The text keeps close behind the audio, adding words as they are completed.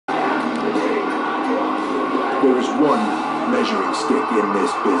There is one measuring stick in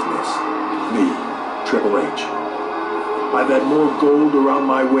this business. Me, Triple H. I've had more gold around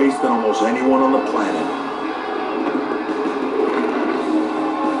my waist than almost anyone on the planet.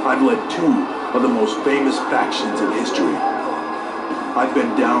 I've led two of the most famous factions in history. I've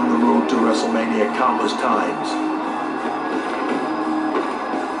been down the road to Wrestlemania countless times.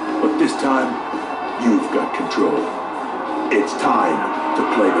 But this time, you've got control. It's time to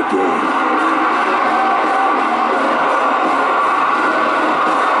play the game.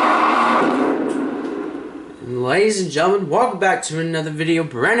 Ladies and gentlemen, welcome back to another video.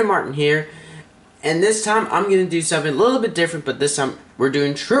 Brandon Martin here, and this time I'm going to do something a little bit different, but this time we're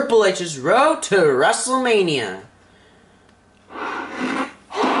doing Triple H's Road to WrestleMania. And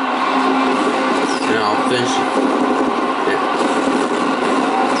I'll finish it.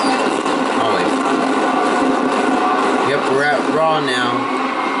 Oh wait. Yep, we're at Raw now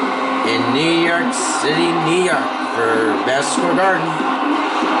in New York City, New York for Madison Square Garden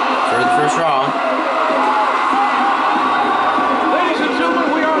for the first Raw.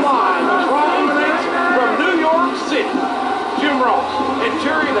 And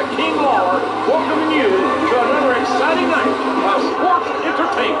Jerry the King Lawler welcoming you to another exciting night of sports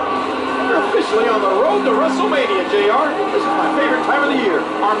entertainment. We're officially on the road to WrestleMania, JR. This is my favorite time of the year.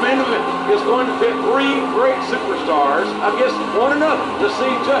 Our main event is going to pit three great superstars against one another to see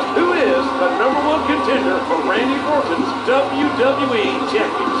just who is the #1 contender for Randy Orton's WWE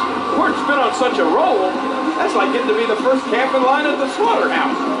Championship. Orton's been on such a roll, that's like getting to be the first camp in line at the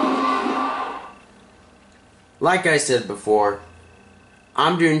slaughterhouse. Like I said before,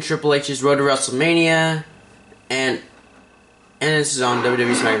 I'm doing Triple H's Road to WrestleMania, and this is on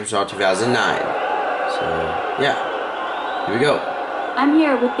WWE Smackdown Raw 2009. So, yeah, here we go. I'm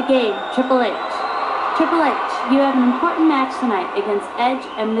here with the game, Triple H. Triple H, you have an important match tonight against Edge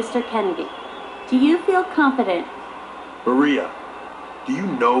and Mr. Kennedy. Do you feel confident? Maria, do you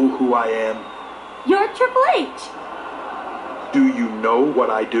know who I am? You're Triple H. Do you know what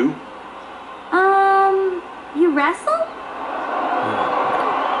I do? You wrestle?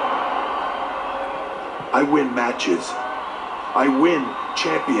 I win matches. I win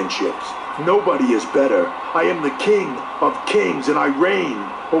championships. Nobody is better. I am the king of kings, and I reign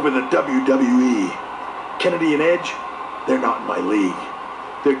over the WWE. Kennedy and Edge, they're not in my league.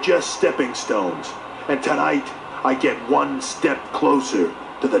 They're just stepping stones. And tonight, I get one step closer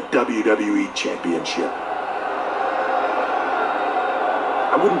to the WWE Championship.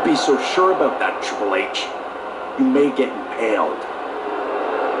 I wouldn't be so sure about that, Triple H. You may get impaled.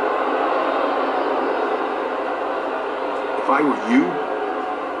 If I were you,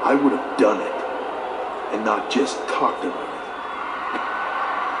 I would have done it, and not just talked about it.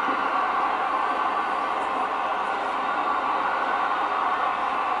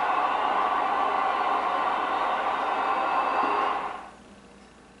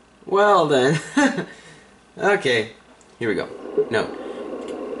 Well then, okay, here we go. No.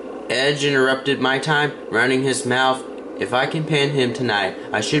 Edge interrupted my time, running his mouth. If I can pin him tonight,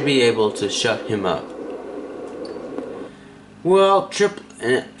 I should be able to shut him up. Well,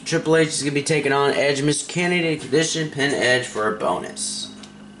 Triple H is going to be taking on Edge. Mr. Kennedy condition pin Edge for a bonus.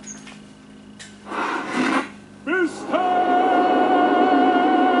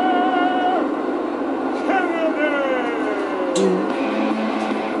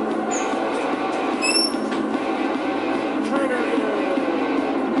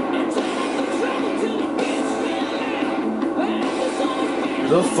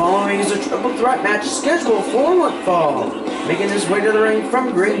 The following is a triple threat match scheduled for one fall. Making his way to the ring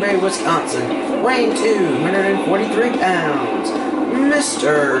from Green Bay, Wisconsin, weighing 243 pounds,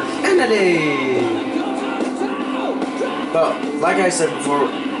 Mr. Kennedy. But, like I said before,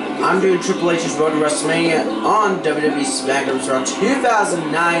 I'm doing Triple H's Road to WrestleMania on WWE Smackdown Raw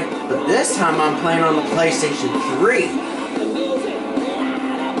 2009, but this time I'm playing on the PlayStation 3.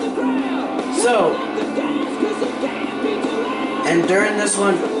 So, and during this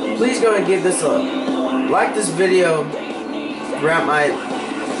one, please go and give this a like this video throughout my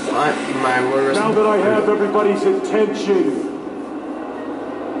words. Now that I have everybody's attention,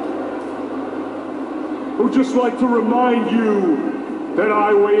 I would just like to remind you that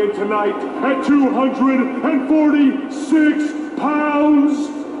I weigh in tonight at 246 pounds.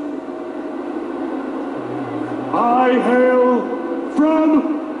 I hail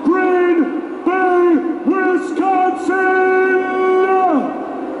from Green Bay, Wisconsin,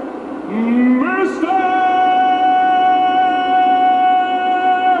 Mr.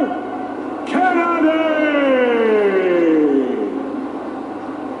 Kennedy!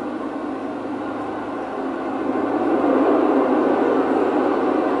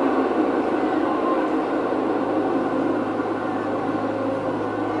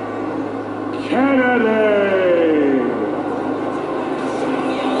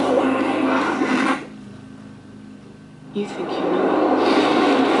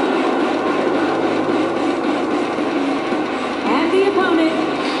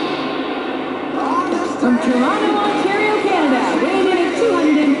 Toronto, Ontario, Canada, weighing in at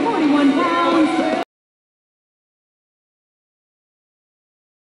 241 pounds.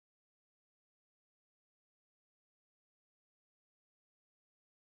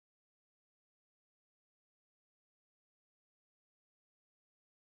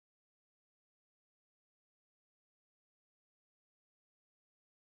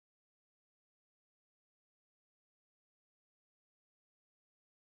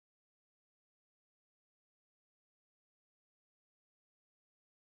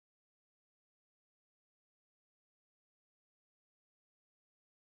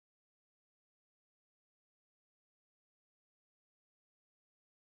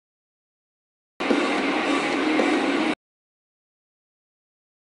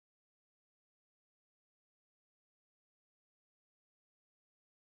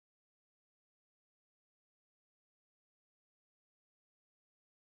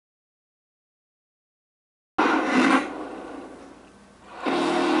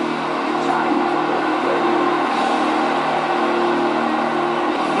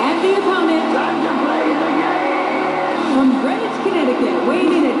 From Greenwich, Connecticut,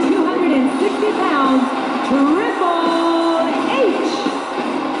 weighing in at 260 pounds, Triple H.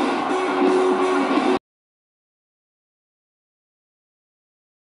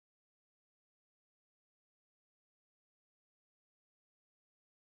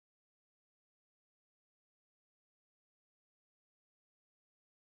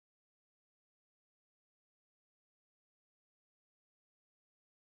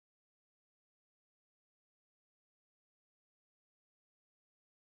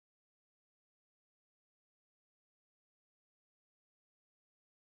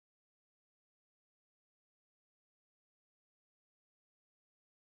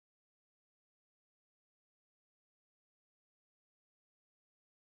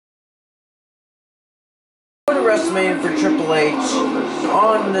 To Wrestlemania for Triple H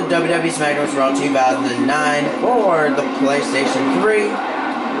on the WWE Smackdown Raw 2009 for the PlayStation 3.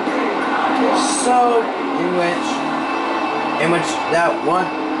 So, in which that one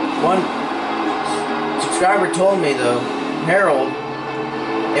subscriber told me though, Harold,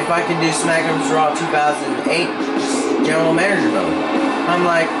 if I can do Smackdown Raw 2008 General Manager mode. I'm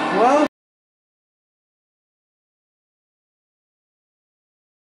like, well.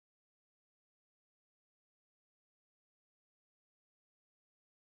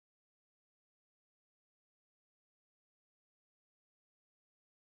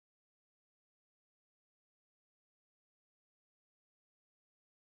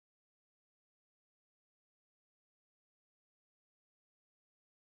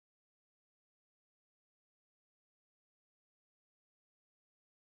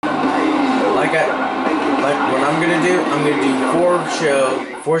 Like what I'm gonna do,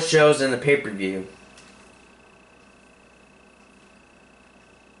 four shows in the pay-per-view.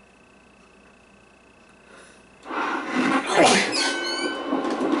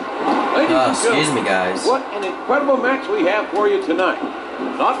 Excuse me, guys. What an incredible match we have for you tonight.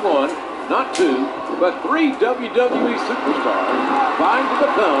 Not one, not two, but three WWE superstars vying to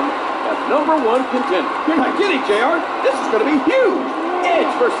become a #1 contender. You're not kidding, JR. This is going to be huge.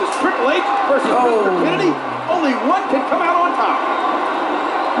 Edge versus Triple H versus Mr. Kennedy. Only one can come out on top.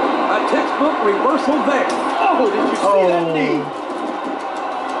 A textbook reversal there. Oh, did you see that knee?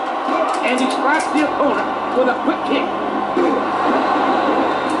 And he strikes the opponent with a quick kick.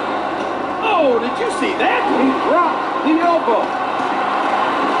 Oh, did you see that? He dropped the elbow.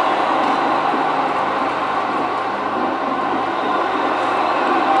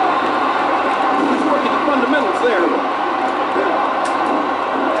 He's working the fundamentals there.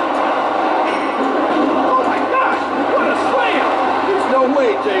 Oh my gosh, what a slam! There's no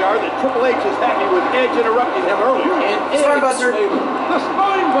way, JR, that Triple H is happy with Edge interrupting him earlier. And Spinebuster. The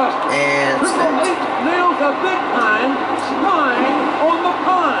Spinebuster. And Triple H nails a big time spine on the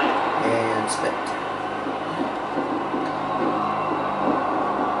pine. And spit.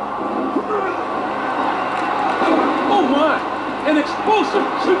 Oh my! An explosive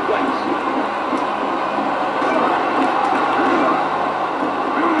suplex.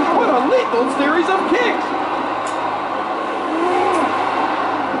 What a lethal series of kicks.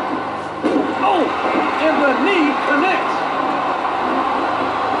 Oh, and the knee connects.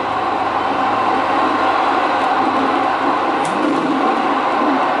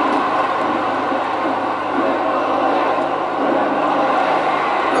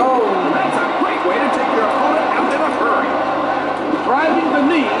 Driving the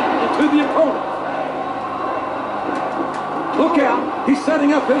knee into the opponent. Look out, he's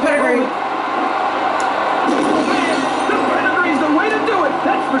setting up his opponent. The pedigree is the way to do it,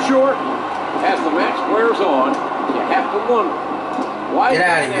 that's for sure. as the match wears on, you have to wonder, why Get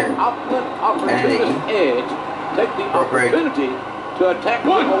out does of that here. opportunist Edge take the opportunity to attack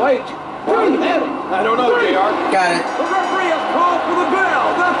Triple H while he had it? I don't know, JR. Got it. The referee has called for the bell.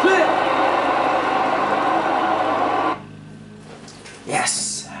 That's it.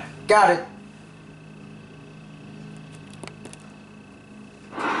 Yes. Got it.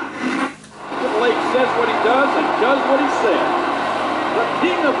 Triple H says what he does and does what he says. The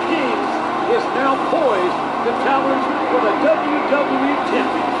King of Kings is now poised to challenge for the WWE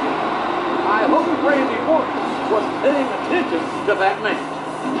Championship. I hope Randy Orton was paying attention to that match.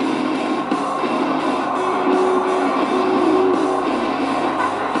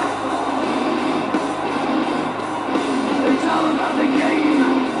 It's all about the game,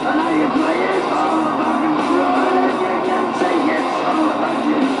 and how you play it. All about control, if you can take it. All about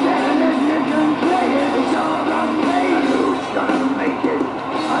your stand, if you can play it. It's all about playing. Who's gonna make it?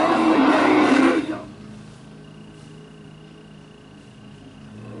 I am the game.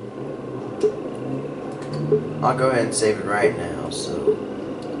 I'll go ahead and save it right now, so.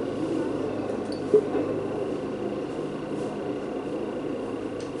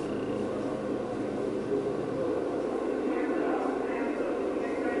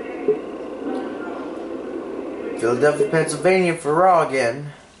 Philadelphia, Pennsylvania for Raw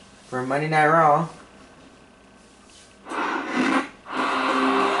again. For Monday Night Raw.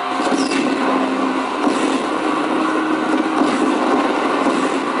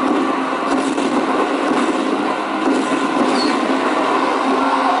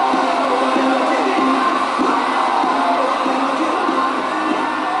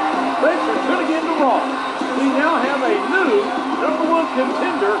 Thanks for tuning in to Raw. We now have a new #1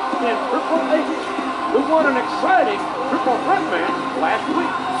 contender in Triple H, who won an exciting triple threat match last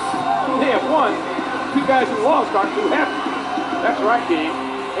week. They have won. Two guys who lost aren't too happy. That's right, gang.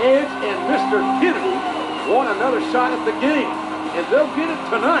 Edge and Mr. Kennedy want another shot at the game, and they'll get it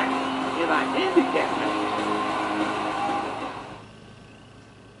tonight in a handicap match.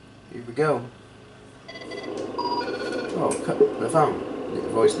 Here we go. Oh, cut the phone. Get the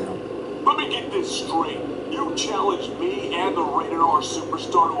voicemail. Let me get this straight. You challenged me and the Rated R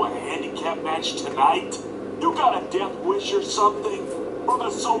Superstar to a handicap match tonight? You got a death wish or something? From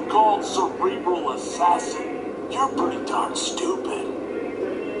a so-called cerebral assassin? You're pretty darn stupid.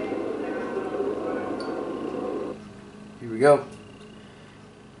 Here we go.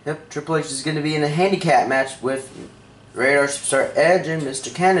 Yep, Triple H is going to be in a handicap match with Radar Superstar Edge and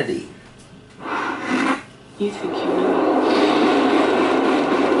Mr. Kennedy. You think you know?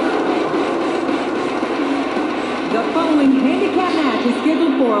 The following handicap match is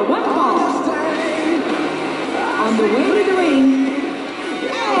scheduled for one fall. On the way to the ring,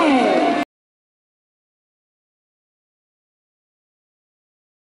 Edge.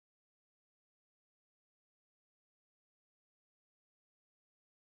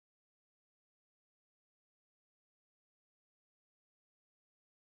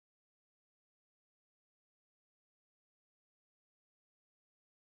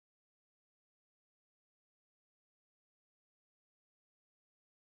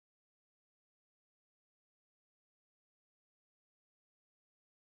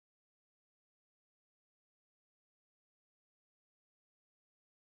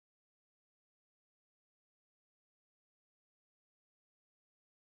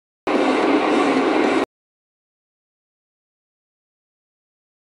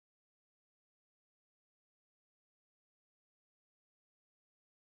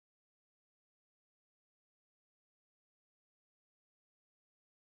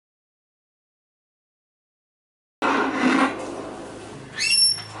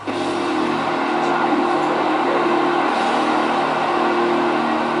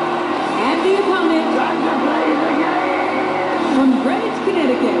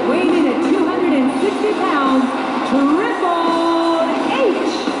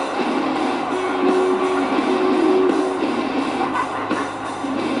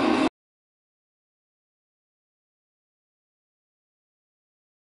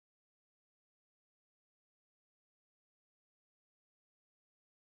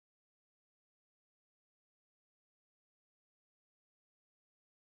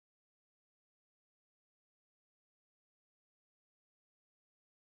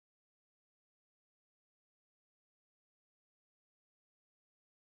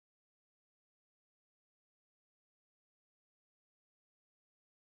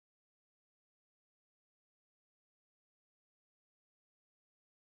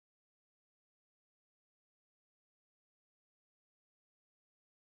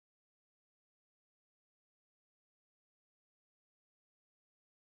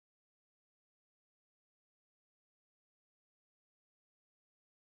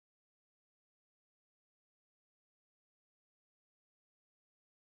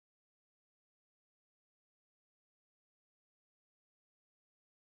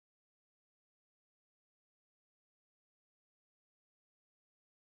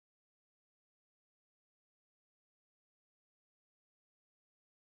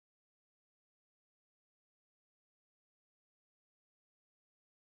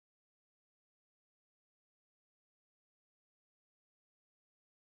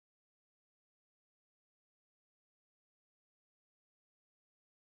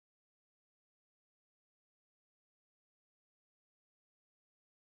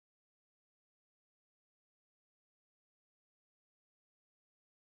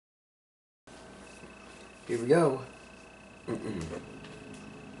 Here we go. And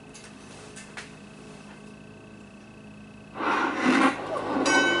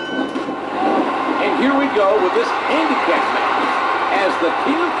here we go with this handicap match. As the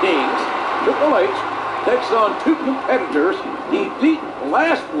King of Kings, Triple H, takes on two competitors he beat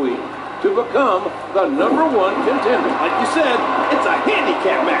last week to become the #1 contender. Like you said, it's a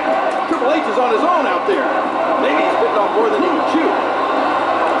handicap match. Triple H is on his own out there. Maybe he's bitten off more than he can chew.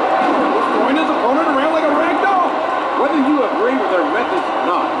 He's throwing his opponent around like a rag doll. Whether you agree with their methods or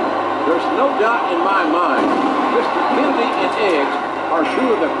not, there's no doubt in my mind Mr. Kennedy and Edge are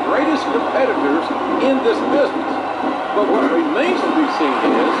two of the greatest competitors in this business. But what remains to be seen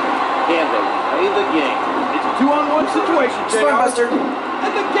is, can they play the game? It's a 2-on-1 situation, JR. Spinebuster.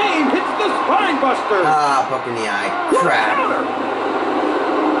 And the game hits the Spinebuster. Ah, poke in the eye. Crap.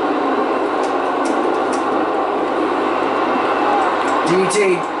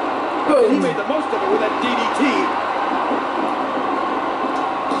 DDT. He made the most of it with that DDT.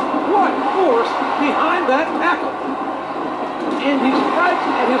 What force behind that tackle? And he strikes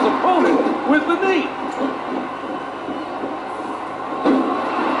at his opponent with the knee.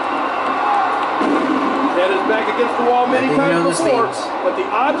 His head is back against the wall many times before, but the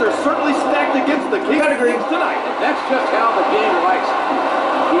odds are certainly stacked against the King of Kings tonight. And that's just how the game likes it.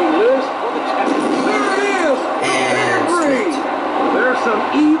 He lives for the championship. There it is! And Three. There's some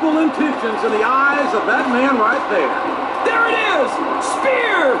evil intentions in the eyes of that man right there. There it is!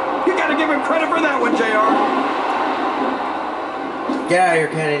 Spear! You gotta give him credit for that one, JR. Get out of here,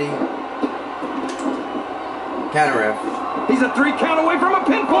 Kennedy. Counter ref. He's a 3 count away from a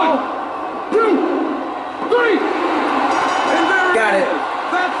pinfall. 2, 3. And there Got it. is.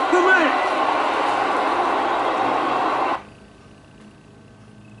 That's the match.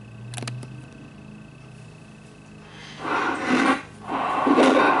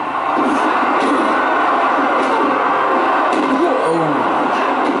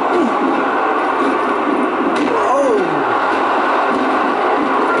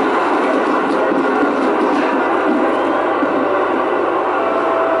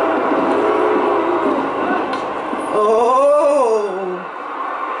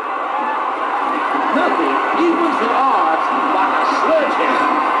 Nothing evens the odds like a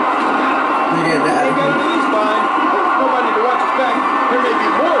sledgehammer. Look at Ain't got that. it in his mind. There's nobody to watch his back. There may be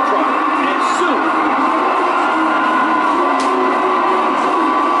more trouble, and soon.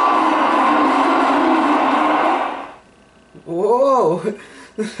 Whoa!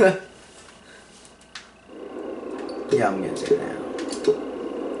 Yeah, I'm gonna say it now.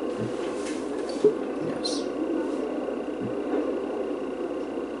 Yes.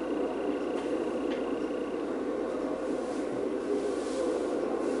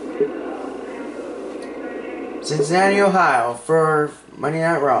 Cincinnati, Ohio for Monday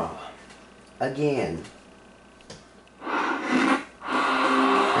Night Raw. Again. And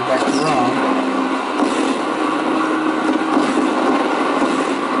back to Raw.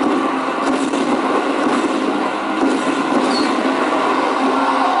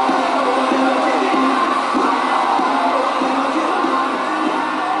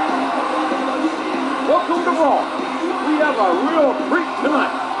 Welcome to Raw. We have a real treat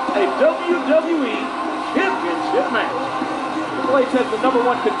tonight. A WWE Championship match. Triple H has the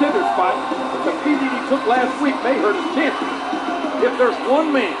 #1 contender spot, but the beating he took last week may hurt his chances. If there's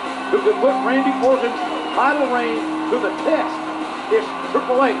one man who can put Randy Orton's title reign to the test, it's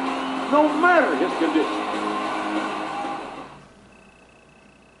Triple H, no matter his condition.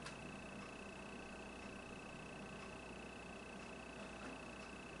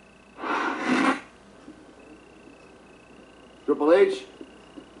 Triple H,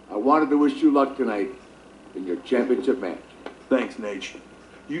 I wanted to wish you luck tonight in your championship match. Thanks, Nate.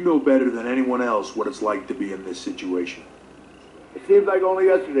 You know better than anyone else what it's like to be in this situation. It seems like only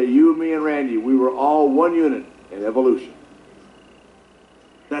yesterday, you, me, and Randy, we were all one unit in Evolution.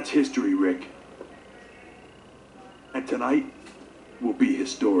 That's history, Rick. And tonight will be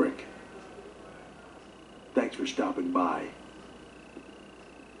historic. Thanks for stopping by.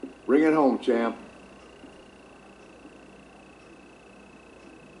 Bring it home, champ.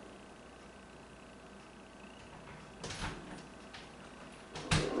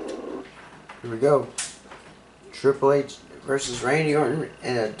 Here we go. Triple H versus Randy Orton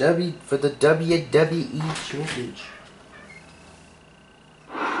in a for the WWE Championship.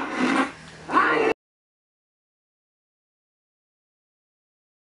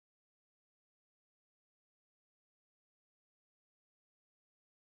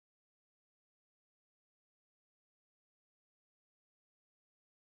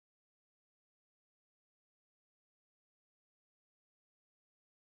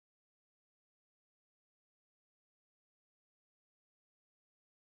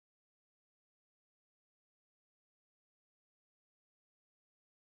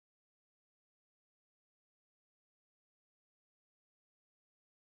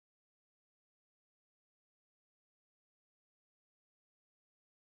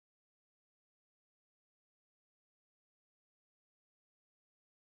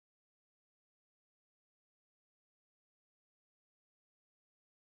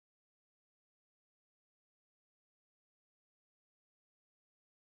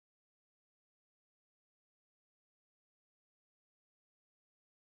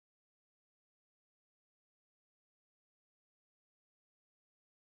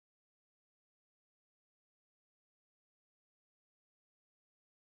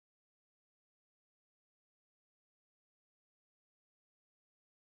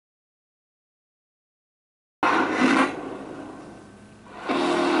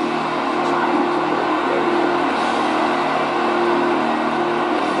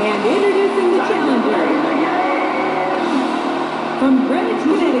 And introducing the challenger. From Greenwich,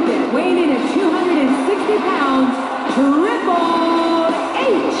 Connecticut, weighing in at 260 pounds, Triple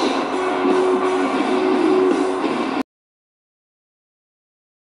H.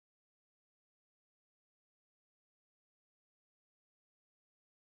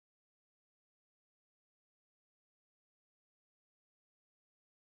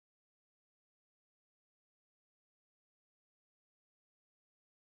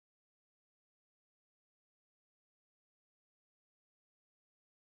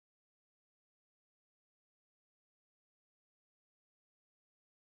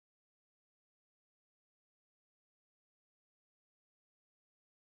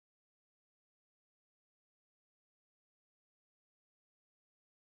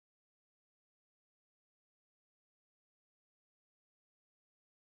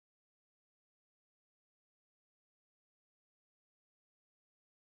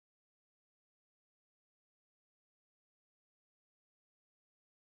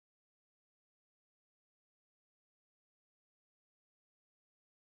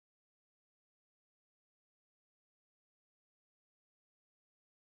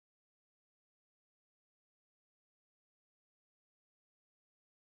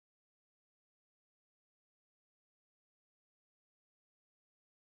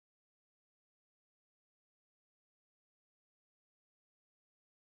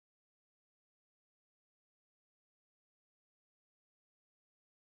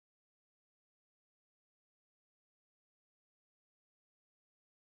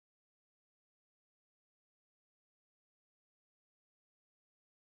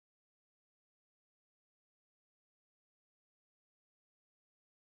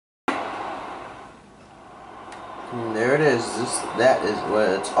 And there it is. That is what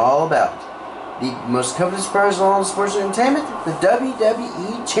it's all about. The most coveted prize in all sports entertainment, the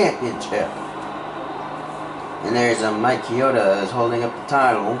WWE Championship. And there's Mike Chioda is holding up the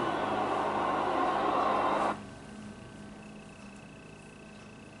title.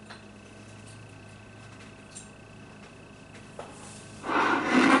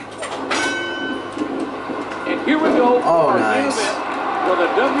 And here we go for Oh, our nice. main event for the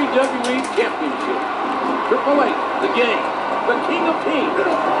WWE Championship. Triple H, the game, the King of Kings,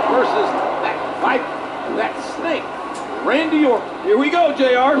 versus that viper, that snake, Randy Orton. Here we go,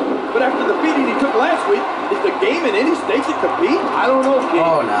 JR. But after the beating he took last week, is the game in any state to compete? I don't know, King.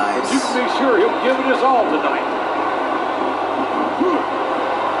 Oh, nice. But you can be sure he'll give it his all tonight.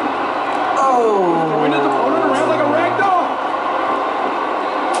 Oh. Throwing his opponent around like a rag doll.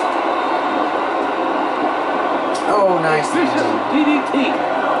 Oh, nice. Vicious DDT,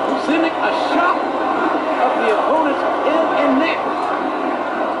 sending a shot of the opponent's head and neck.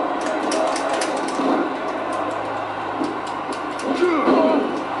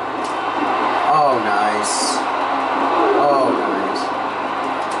 Oh, nice. Oh, nice.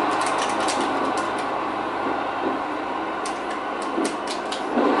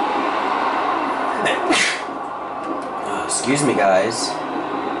 Excuse me, guys.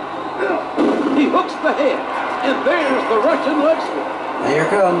 He hooks the head, and there's the Russian leg sweep. And here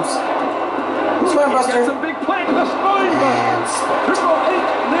comes. Spine buster. It's a big plank, the spine buster. Triple H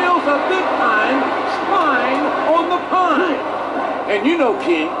nails a big time spine on the pine. And you know,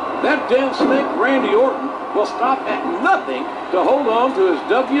 King, that damn snake Randy Orton will stop at nothing to hold on to his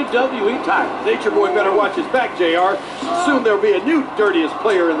WWE title. Nature Boy better watch his back, JR. Soon there'll be a new dirtiest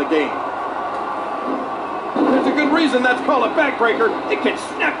player in the game. There's a good reason that's called a backbreaker. It can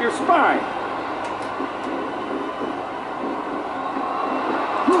snap your spine.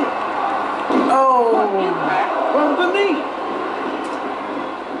 Oh. Impact from the knee.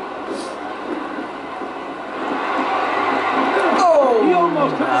 Oh. He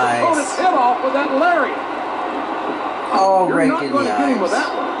almost took his opponent's head off with that lariat. Oh, You're right not in going the to get him eyes. with that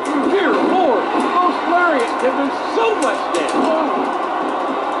one. Dear Lord, those lariats have done so much damage.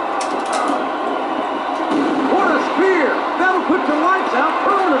 What a spear! That'll put your lights out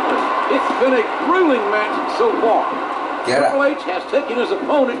permanently. It's been a grueling match so far. Get up. Triple H has taken his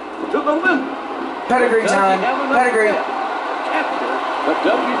opponent to the limit. Pedigree Does he time. have enough Pedigree. depth to capture the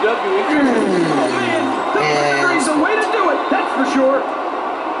WWE Championship? Oh, man. The pedigree's the way to do it. That's for sure.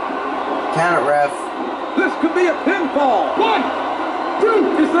 Count it, ref. This could be a pinfall. 1,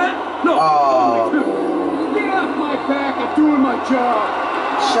 2. Is that? No. Oh. Only 2. Get off my back. I'm doing my job.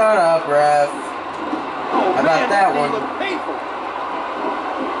 Shut up, ref. Oh, How about man, that knee one? looked painful.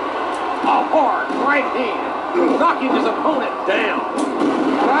 A hard right hand, knocking his opponent down,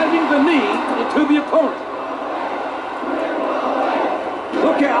 driving the knee into the opponent.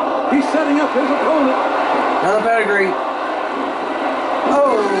 Look out, he's setting up his opponent. Another pedigree.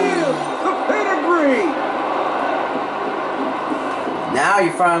 Oh. Now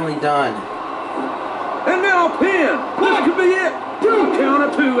you're finally done. And now a pin. That could be it. 2 count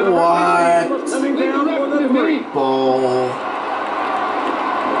of 2. And the What? coming down for the 3. Bull.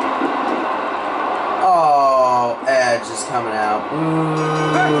 Oh, Edge is coming out.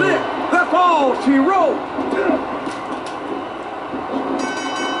 That's it. That's all she wrote.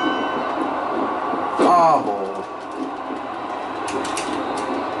 Oh, bull.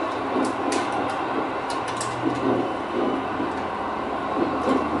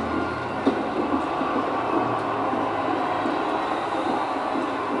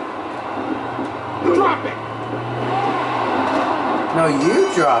 Drop it. No,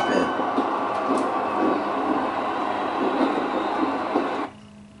 you drop it.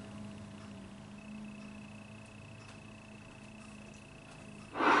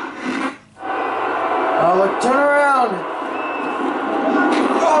 Oh, look, turn around.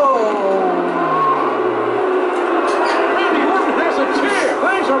 Oh. Randy Orton has a chair.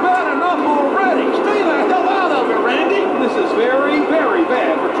 Things are bad enough already. Stay the hell out of it, Randy. This is very, very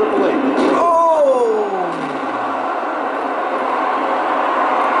bad for Triple H. Oh.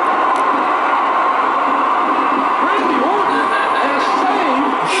 Randy Orton has saved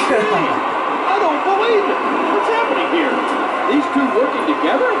King. I don't believe it. What's happening here? These two working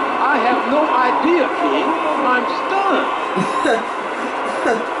together? I have no idea, King. I'm stunned.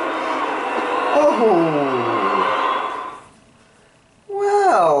 Oh.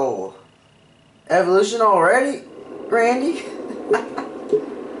 Well. Evolution already, Randy?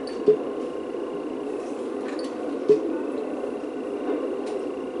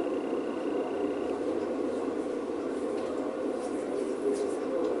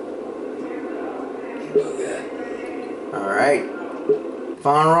 Alright.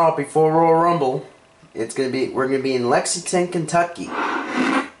 Final Raw before Royal Rumble. We're gonna be in Lexington, Kentucky. Yep,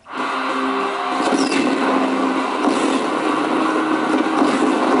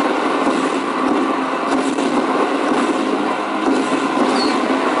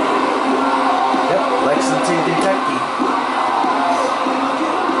 Lexington, Kentucky.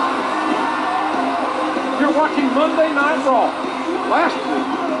 You're watching Monday Night Raw. Last week,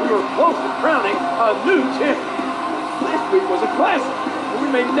 we were close to crowning a new champion. Last week was a classic, and we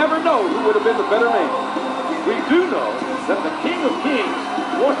may never know who would have been the better man. We do know that the King of Kings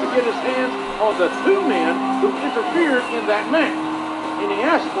wants to get his hands on the 2 men who interfered in that match, and he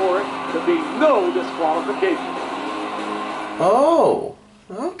asked for it to be no disqualification. Oh,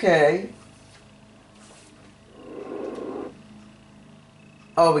 okay.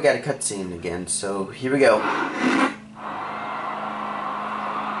 Oh, we got a cutscene again, so here we go.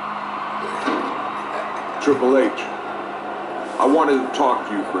 Triple H, I wanted to talk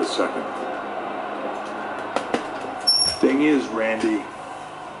to you for a second. Thing is, Randy,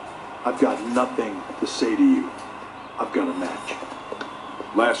 I've got nothing to say to you. I've got a match.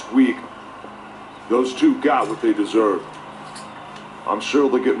 Last week, those two got what they deserved. I'm sure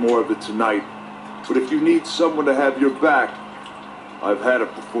they'll get more of it tonight, but if you need someone to have your back, I've had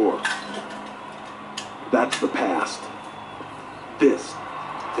it before. That's the past. This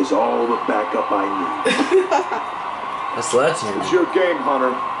is all the backup I need. A sledgehammer. It's your game,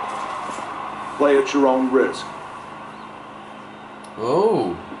 Hunter. Play at your own risk.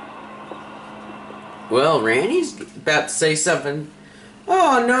 Oh. Well, Randy's about to say something.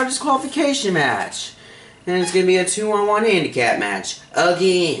 Oh, no disqualification match. And it's going to be a 2-on-1 handicap match.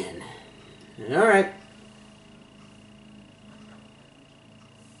 Again. Alright.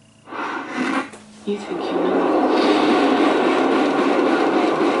 You think you know?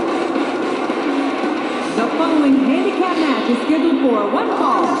 The following handicap match is scheduled for 1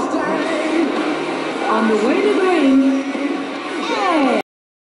 fall. On the way to the ring, Edge.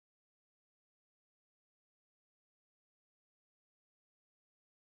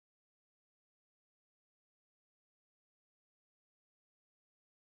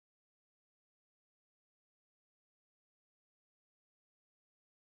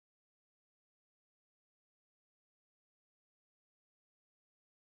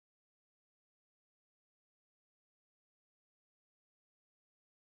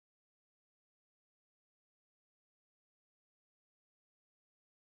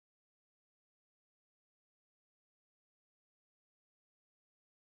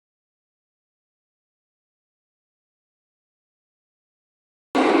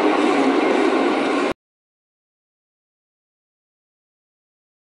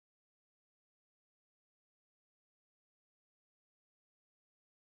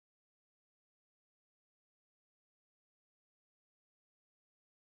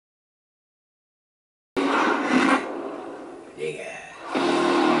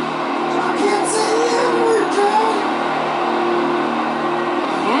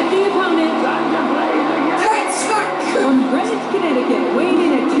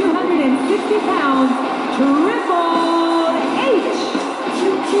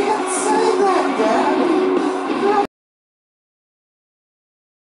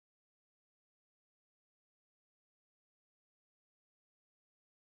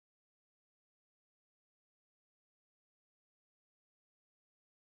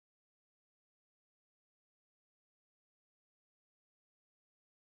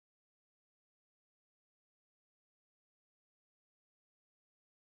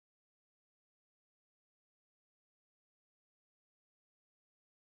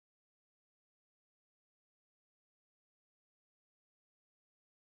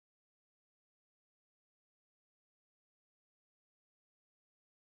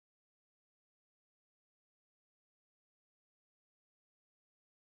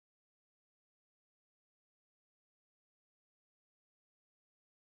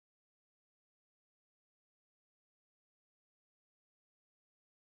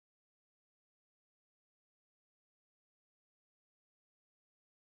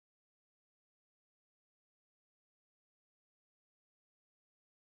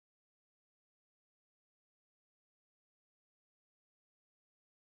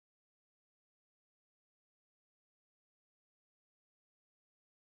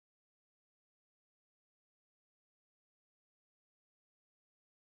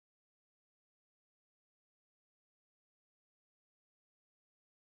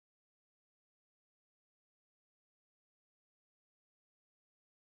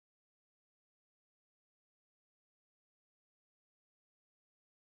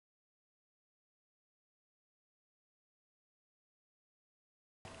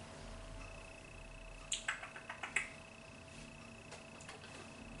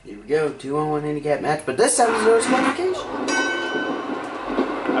 Here we go, 2-on-1 handicap match, but this time there's no disqualification.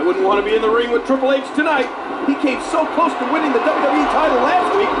 I wouldn't want to be in the ring with Triple H tonight. He came so close to winning the WWE title last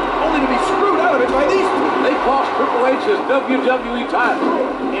week, only to be screwed out of it by these two. They cost Triple H his WWE title,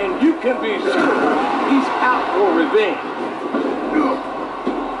 and you can be sure he's out for revenge.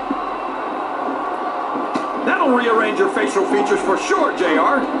 That'll rearrange your facial features for sure,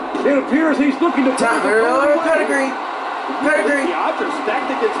 JR. It appears he's looking to Time for pedigree. Pedigree. The odds are stacked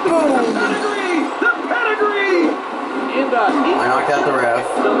against the Pedigree! The pedigree! And I knocked out the ref.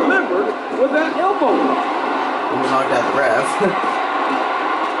 delivered with that elbow. Almost knocked out the ref.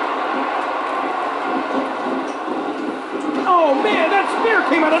 Oh man, that spear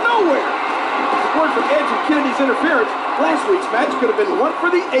came out of nowhere. Word from Edge and Kennedy's interference, last week's match could have been one for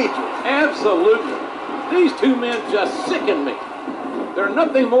the ages. Absolutely. These two men just sicken me. They're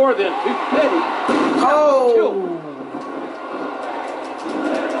nothing more than two petty children.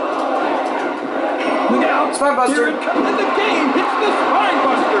 Look out! Spine buster. Here it comes, and the game hits the spine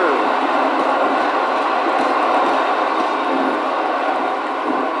buster.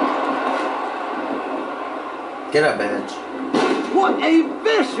 Get up, Edge. What a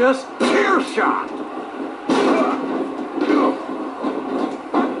vicious chair shot!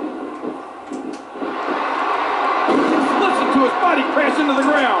 Listen to his body crash into the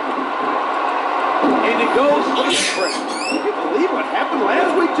ground. And it goes for the press. Can you believe what happened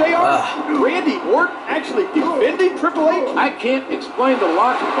last week, JR? Randy Orton actually defending Triple H? I can't explain the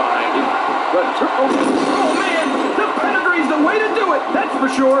logic behind it, but Triple H... Oh man, the pedigree's the way to do it, that's for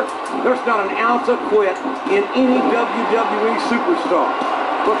sure. There's not an ounce of quit in any WWE superstar.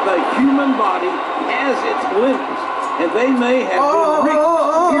 But the human body has its limits, and they may have been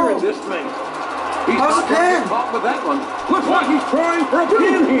reached here in this match. He's not trying to talk with that one. Looks like he's trying for a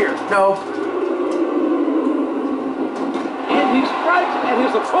pin here. No. And he strikes at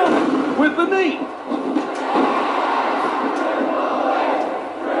his opponent with the knee.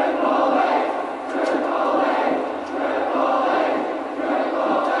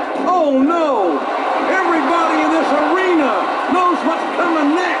 Oh no! Everybody in this arena knows what's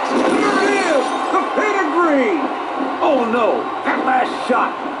coming next. Here it is, the pedigree. Oh no! That last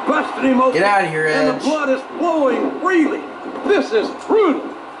shot busted him open. Get out of here, Edge. And the blood is flowing freely. This is brutal.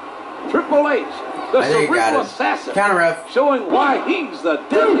 Triple H, the cerebral assassin, Counter ref. showing why he's the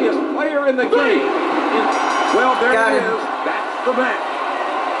deadliest player in the game. Well, there it is. That's the match.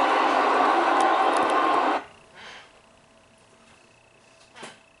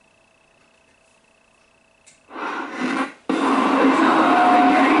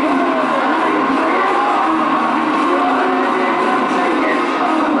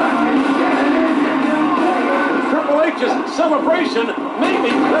 Celebration may be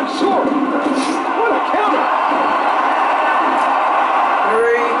cut short. What a counter!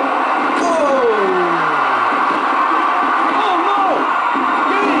 3, go! Oh no!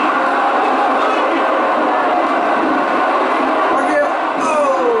 Game!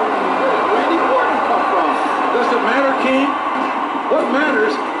 Oh! Randy Orton come from? Does it matter, King? What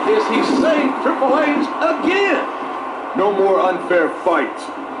matters is he saved Triple H again. No more unfair fights.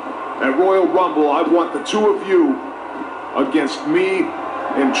 At Royal Rumble, I want the two of you against me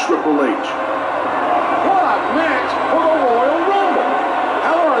and Triple H. What a match for the Royal Rumble!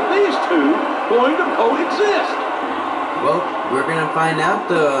 How are these two going to coexist? Well, we're gonna find out,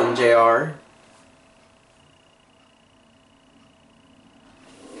 JR.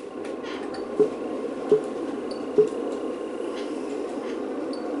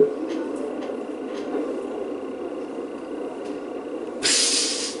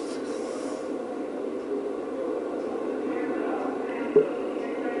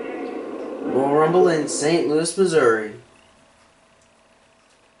 Royal Rumble in St. Louis, Missouri.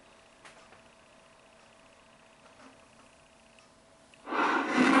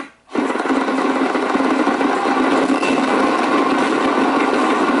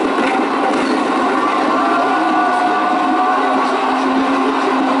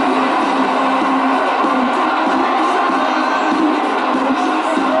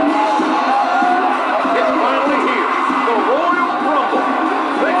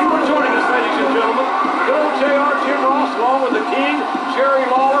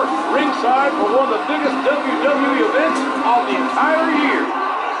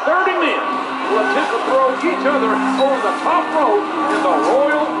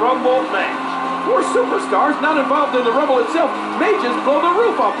 Superstars not involved in the Rumble itself may just blow the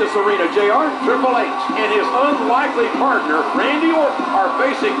roof off this arena, JR. Triple H and his unlikely partner, Randy Orton, are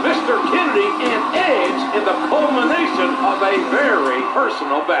facing Mr. Kennedy and Edge in the culmination of a very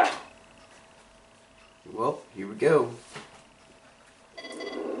personal battle. Well, here we go.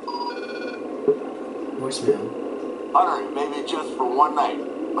 Voicemail. Hunter, maybe just for one night,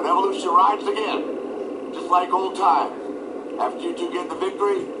 but Evolution rides again, just like old times. After you two get the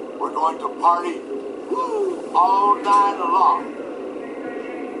victory, we're going to party all night long.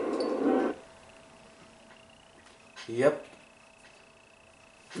 Yep.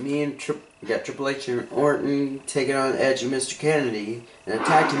 Me and we got Triple H and Orton taking on Edge and Mr. Kennedy in a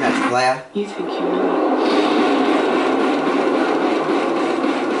tag team match, player. You think you know?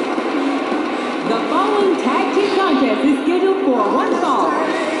 The following tag team contest is scheduled for one fall.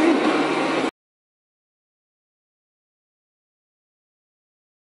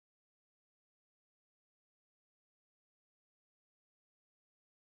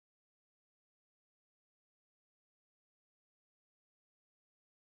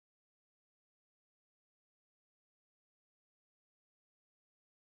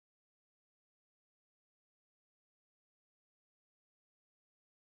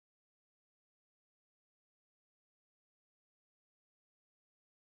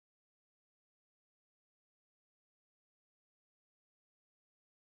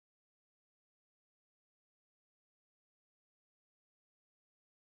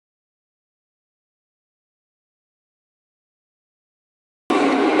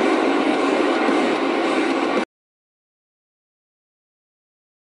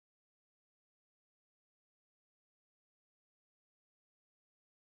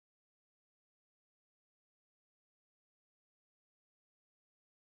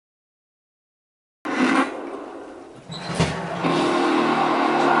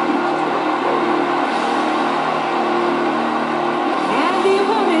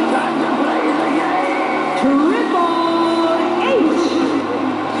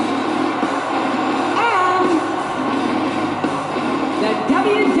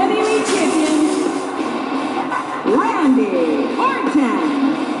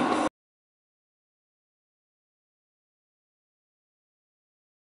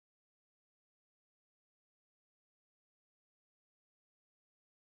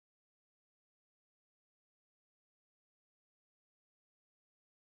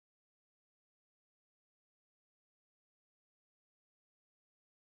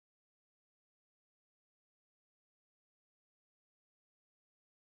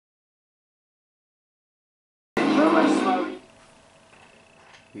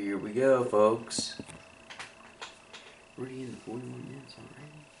 Here we go, folks. Already in 41 minutes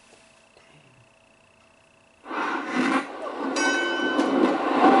already.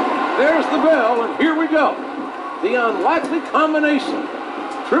 There's the bell, and here we go. The unlikely combination.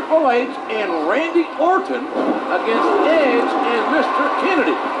 Triple H and Randy Orton against Edge and Mr.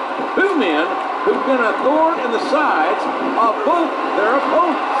 Kennedy. Two men who've been a thorn in the sides of both their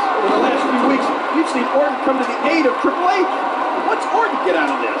opponents. Over the last few weeks, we've seen Orton come to the aid of Triple H. What's Orton get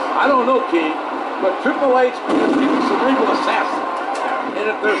out of this? I don't know, King, but Triple H is the cerebral assassin. And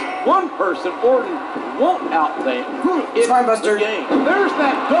if there's one person Orton won't outthink, it's the game. There's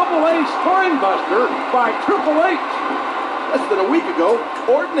that double-A spinebuster by Triple H. Less than a week ago,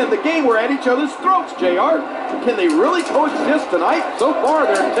 Orton and the game were at each other's throats, JR. Can they really coexist tonight? So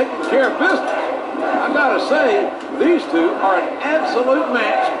far, they're taking care of business. I gotta say, these two are an absolute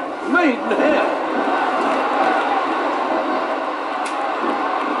match made in hell.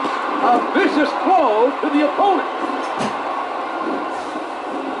 A vicious blow to the opponent.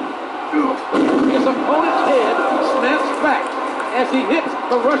 His opponent's head snaps back as he hits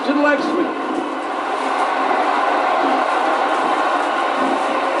the Russian leg sweep.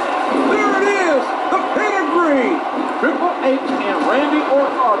 There it is, the pedigree. Triple H and Randy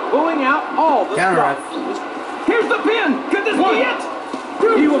Orton are pulling out all the stops. Here's the pin. Could this be it?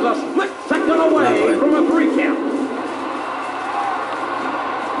 He was a split second away from a 3 count.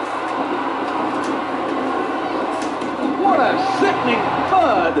 What a sickening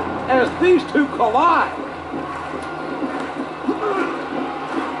thud as these two collide.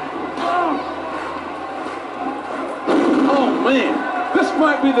 Oh man, this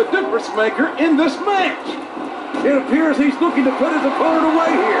might be the difference maker in this match. It appears he's looking to put his opponent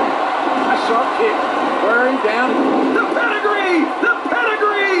away here. A sharp kick, wearing down. The pedigree! The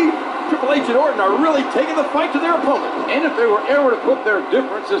pedigree! Triple H and Orton are really taking the fight to their opponent. And if they were ever to put their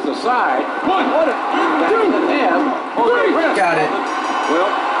differences aside, what an impact it would have on the rest. Got it.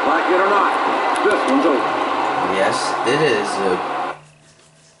 Well, like it or not, this one's over. Yes, it is. Dude.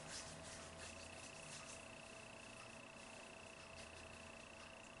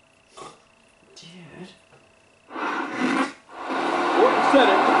 Orton said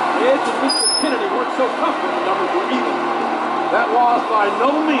it. Edge and Mr. Kennedy weren't so tough when the numbers were even. That was by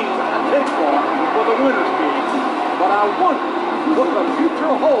no means a cakewalk for the winner's team, but I wonder what the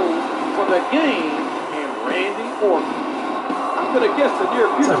future holds for the game Randy Orton. I'm going to guess the near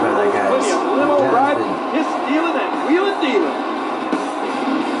future Sorry about that, holds plenty guys. of limo Dad's riding, been- kiss stealing, and wheeling dealing.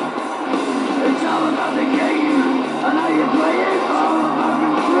 It's all about the game, and how you play it. All about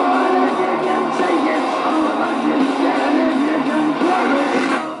control, if you can take it. All about you stand if you can play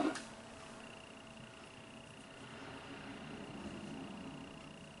it.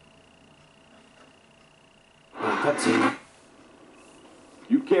 Cutscene.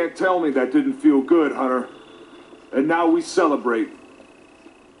 You can't tell me that didn't feel good, Hunter. And now we celebrate.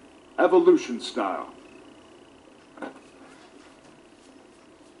 Evolution style.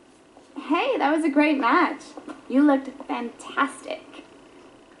 Hey, that was a great match. You looked fantastic.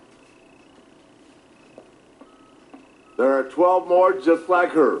 There are 12 more just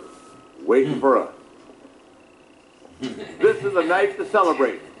like her, waiting for us. This is a night to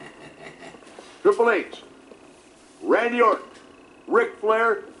celebrate. Triple H, Randy Orton, Ric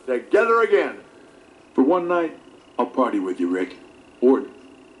Flair, together again. For one night, I'll party with you, Rick. Orton,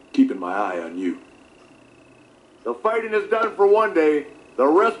 keeping my eye on you. The fighting is done for one day. The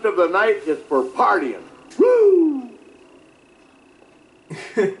rest of the night is for partying. Woo!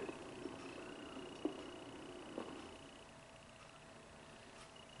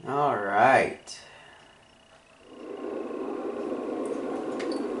 All right.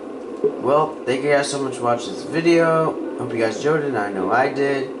 Well, thank you guys so much for watching this video. Hope you guys enjoyed it. I know I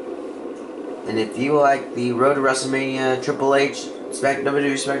did. And if you like the Road to WrestleMania, Triple H,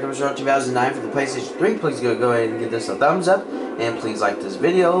 WWE Smackdown Raw 2009 for the PlayStation 3, please go ahead and give this a thumbs up. And please like this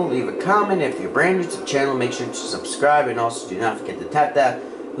video, leave a comment. If you're brand new to the channel, make sure to subscribe. And also do not forget to tap that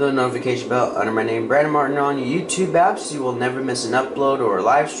little notification bell under my name, Brandon Martin, on your YouTube app, so you will never miss an upload or a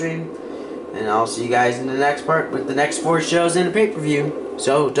live stream. And I'll see you guys in the next part with the next 4 shows and a pay-per-view.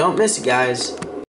 So don't miss it, guys.